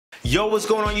Yo, what's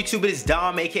going on YouTube? It is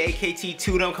Dom, aka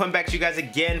KT2, and I'm coming back to you guys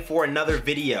again for another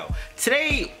video.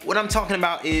 Today, what I'm talking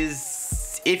about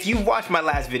is, if you've watched my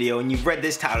last video and you've read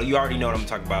this title, you already know what I'm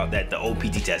talking about, that the old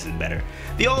PT test is better.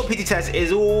 The old PT test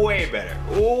is way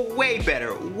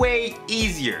better, way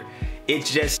easier. It's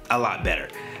just a lot better.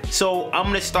 So I'm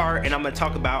gonna start and I'm gonna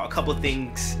talk about a couple of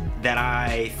things that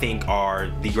I think are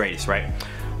the greatest, right?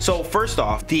 So first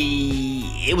off,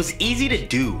 it was easy to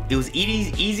do. It was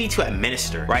easy to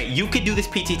administer, right? You could do this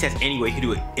PT test anywhere. You could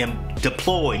do it in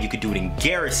deployed. You could do it in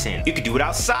garrison. You could do it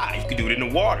outside. You could do it in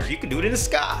the water. You could do it in the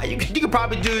sky. You could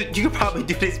probably do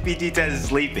this PT test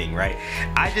sleeping, right?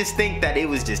 I just think that it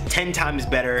was just 10 times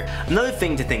better. Another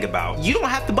thing to think about, you don't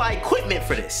have to buy equipment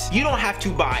for this. You don't have to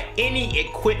buy any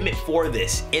equipment for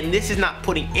this. And this is not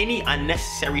putting any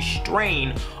unnecessary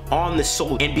strain on the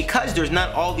soldier. And because there's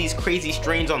not all these crazy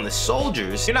strains on the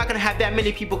soldiers, you're not gonna have that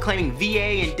many people claiming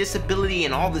VA and disability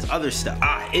and all this other stuff.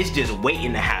 It's just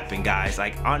waiting to happen, guys.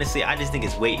 Like, honestly, I just think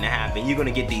it's waiting to happen. You're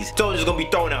gonna get these soldiers gonna be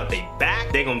throwing out their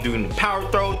back. They're gonna do the power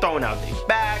throw, throwing out their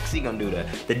backs. You're gonna do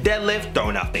the deadlift,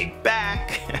 throwing out their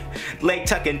back. Leg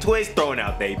tuck and twist, throwing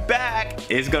out their back.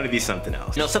 It's gonna be something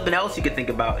else. You know, something else you could think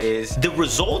about is the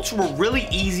results were really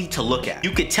easy to look at.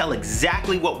 You could tell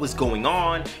exactly what was going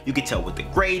on. You could tell what the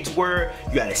grades were.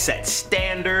 You had a set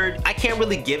standard. I can't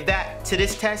really give that to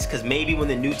this test because maybe when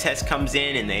the new test comes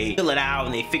in and they fill it out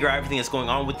and they figure out everything that's going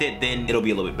on with it, then it'll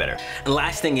be a little bit better. And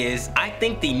last thing is, I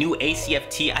think the new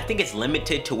APFT, I think it's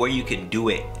limited to where you can do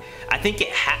it. I think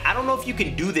I don't know if you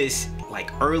can do this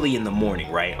like early in the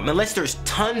morning, right? Unless there's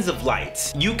tons of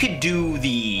lights. You could do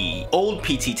the old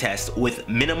PT test with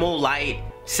minimal light,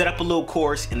 set up a little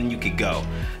course, and then you could go.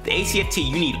 The APFT,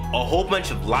 you need a whole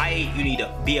bunch of light, you need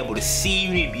to be able to see,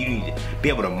 you need to be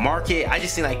able to mark it. I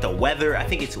just think like the weather, I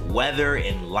think it's weather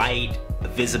and light,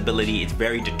 visibility, it's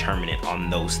very determinant on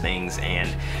those things,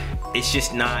 and it's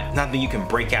just not nothing you can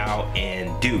break out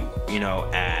and do, you know.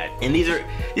 And these are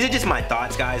just my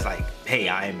thoughts, guys. Like, hey,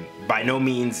 I'm by no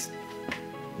means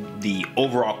the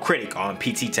overall critic on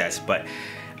PT tests, but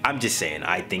I'm just saying,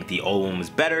 I think the old one was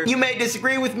better. You may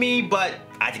disagree with me, but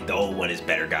I think the old one is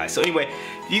better, guys. So anyway,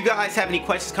 if you guys have any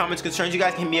questions, comments, concerns, you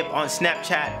guys can hit me up on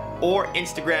Snapchat or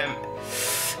Instagram.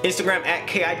 Instagram at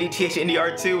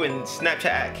KIDTHNDR2 and Snapchat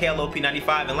at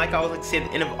KLOP95. And like I always like to say at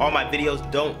the end of all my videos,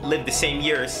 don't live the same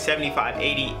year 75,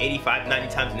 80, 85,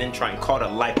 90 times and then try and call it a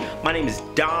life. My name is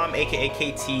Dom, aka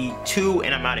KT2,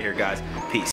 and I'm out of here, guys. Peace.